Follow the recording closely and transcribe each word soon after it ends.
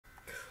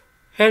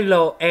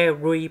Hello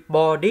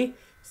everybody.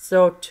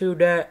 So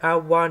today I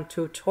want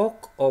to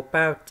talk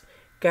about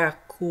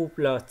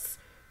calculus.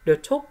 The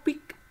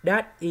topic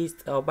that is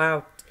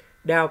about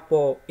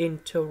double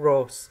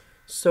integrals.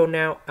 So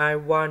now I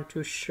want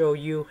to show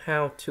you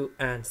how to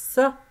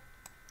answer.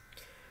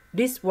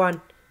 This one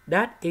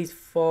that is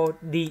for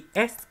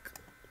dx.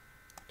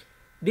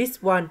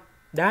 This one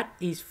that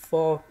is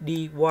for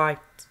dy.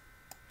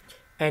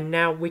 And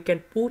now we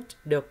can put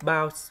the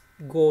bounds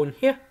goal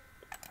here.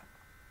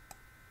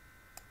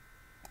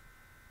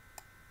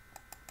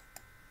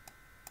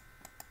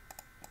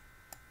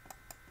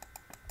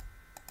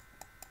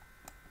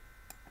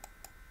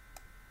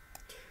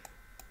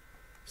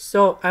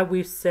 So I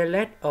will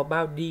select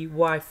about dy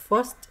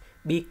first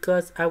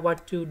because I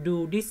want to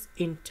do this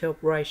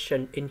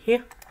integration in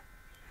here.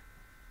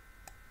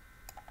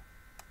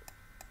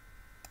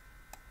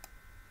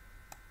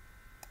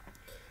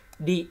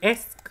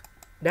 Dx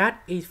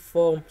that is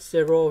from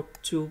 0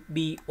 to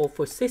b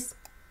over 6.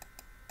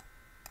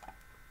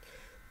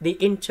 The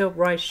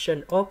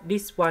integration of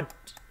this one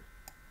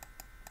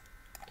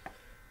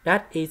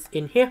that is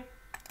in here.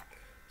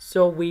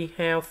 So we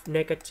have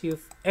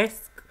negative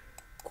s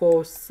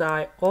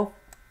cosine of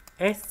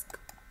s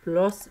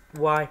plus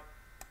y,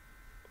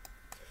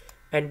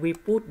 and we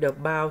put the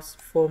bounds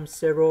from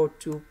 0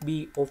 to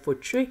b over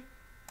 3.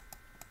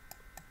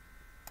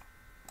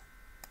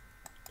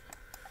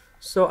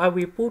 So I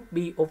will put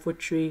b over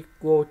 3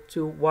 go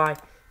to y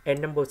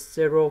and number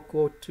 0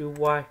 go to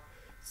y.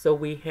 So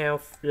we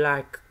have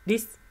like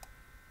this.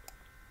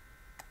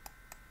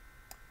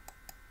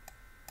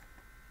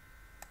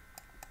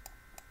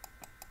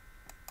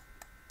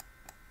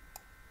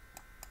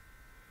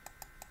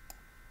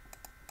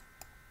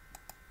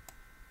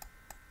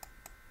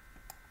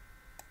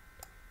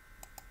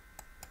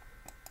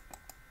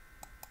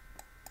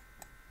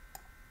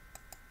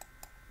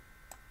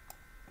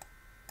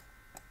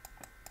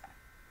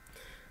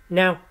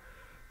 Now,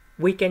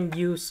 we can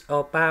use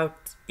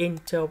about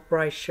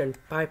integration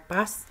by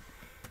parts.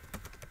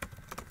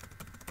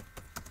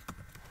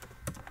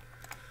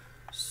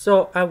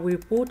 So I will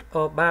put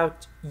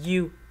about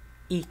u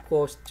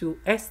equals to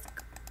s.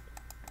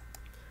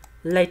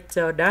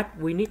 Later that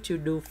we need to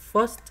do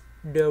first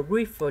the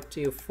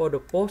derivative for the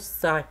both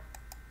sides.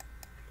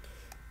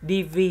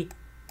 dv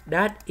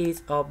that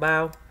is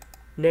about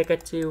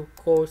negative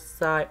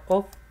cosine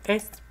of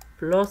s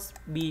plus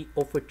b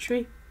over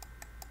 3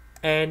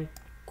 and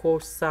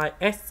cosine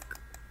s.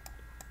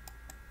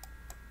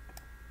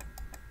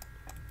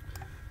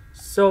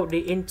 So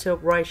the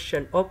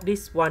integration of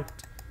this one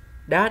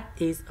that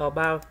is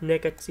about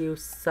negative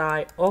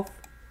sine of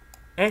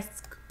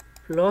s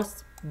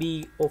plus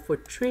b over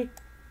 3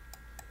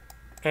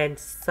 and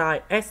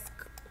sine s.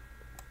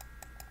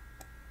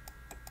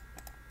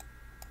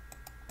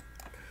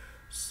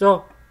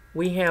 So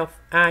we have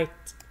I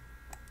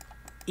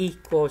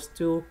equals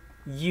to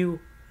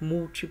u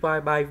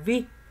multiplied by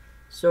v.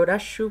 So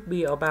that should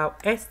be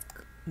about s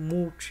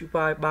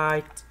multiplied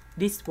by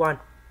this one.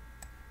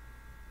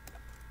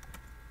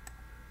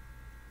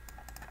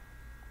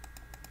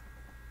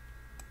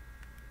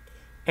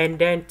 And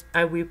then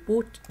I will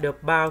put the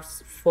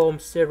bounds from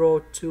 0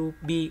 to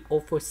b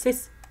over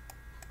 6.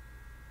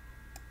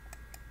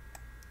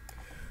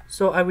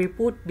 So I will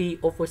put b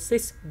over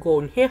 6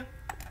 going here.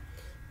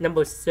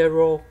 Number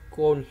 0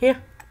 going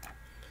here.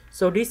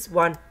 So this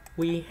one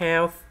we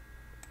have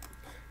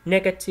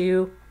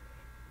negative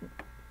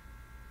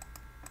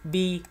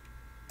b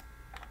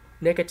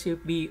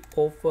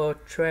over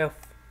 12.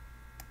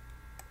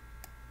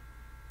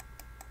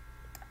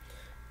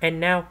 And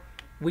now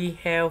we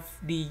have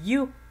the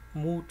u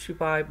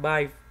multiplied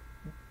by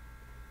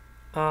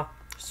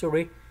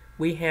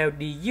we have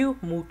the u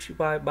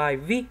multiplied by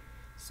v.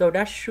 So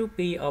that should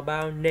be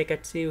about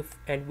negative,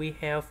 and we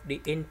have the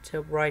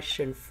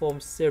integration from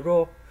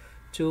 0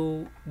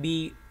 to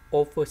b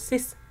over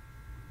 6.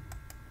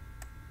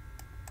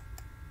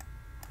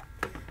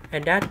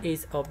 And that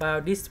is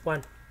about this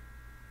one.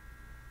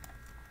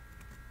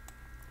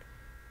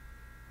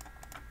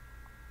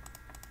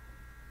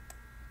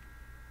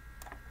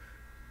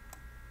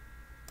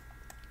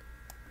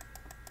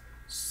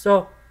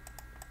 So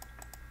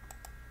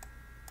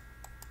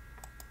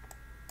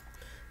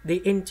the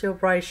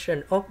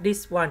integration of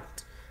this one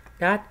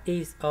that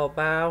is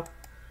about,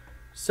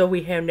 so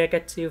we have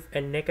negative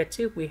and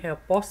negative, we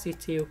have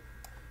positive.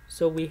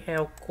 So we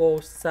have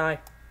cosine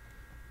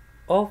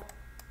of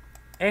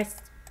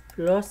s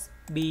plus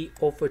b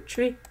over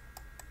 3.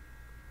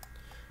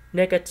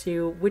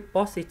 Negative with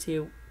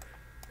positive,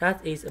 that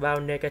is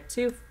about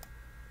negative.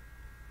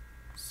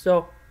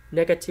 So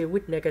negative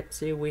with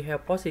negative, we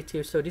have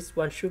positive. So this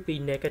one should be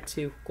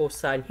negative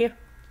cosine here.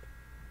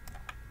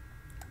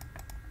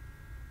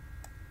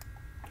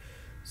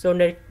 So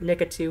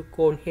negative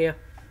going here.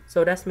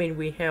 So that means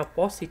we have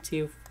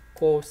positive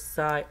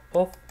cosine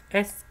of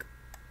s.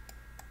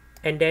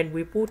 And then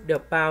we put the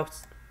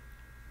bounds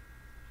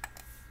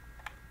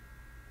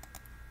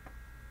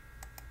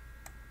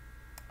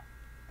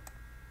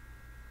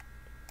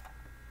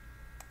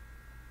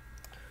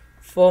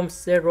from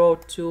 0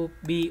 to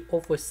b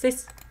over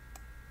 6.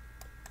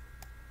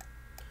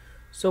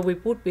 So we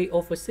put b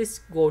over 6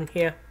 gone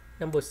here,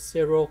 number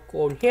 0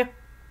 gone here.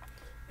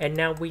 And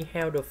now we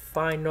have the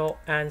final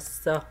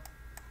answer.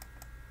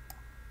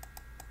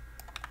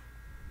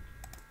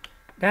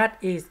 That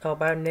is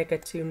about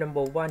negative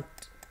number 1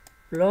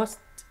 plus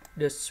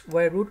the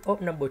square root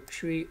of number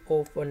 3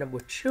 over number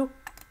 2.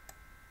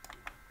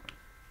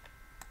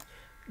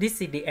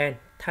 This is the end.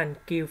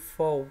 Thank you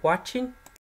for watching.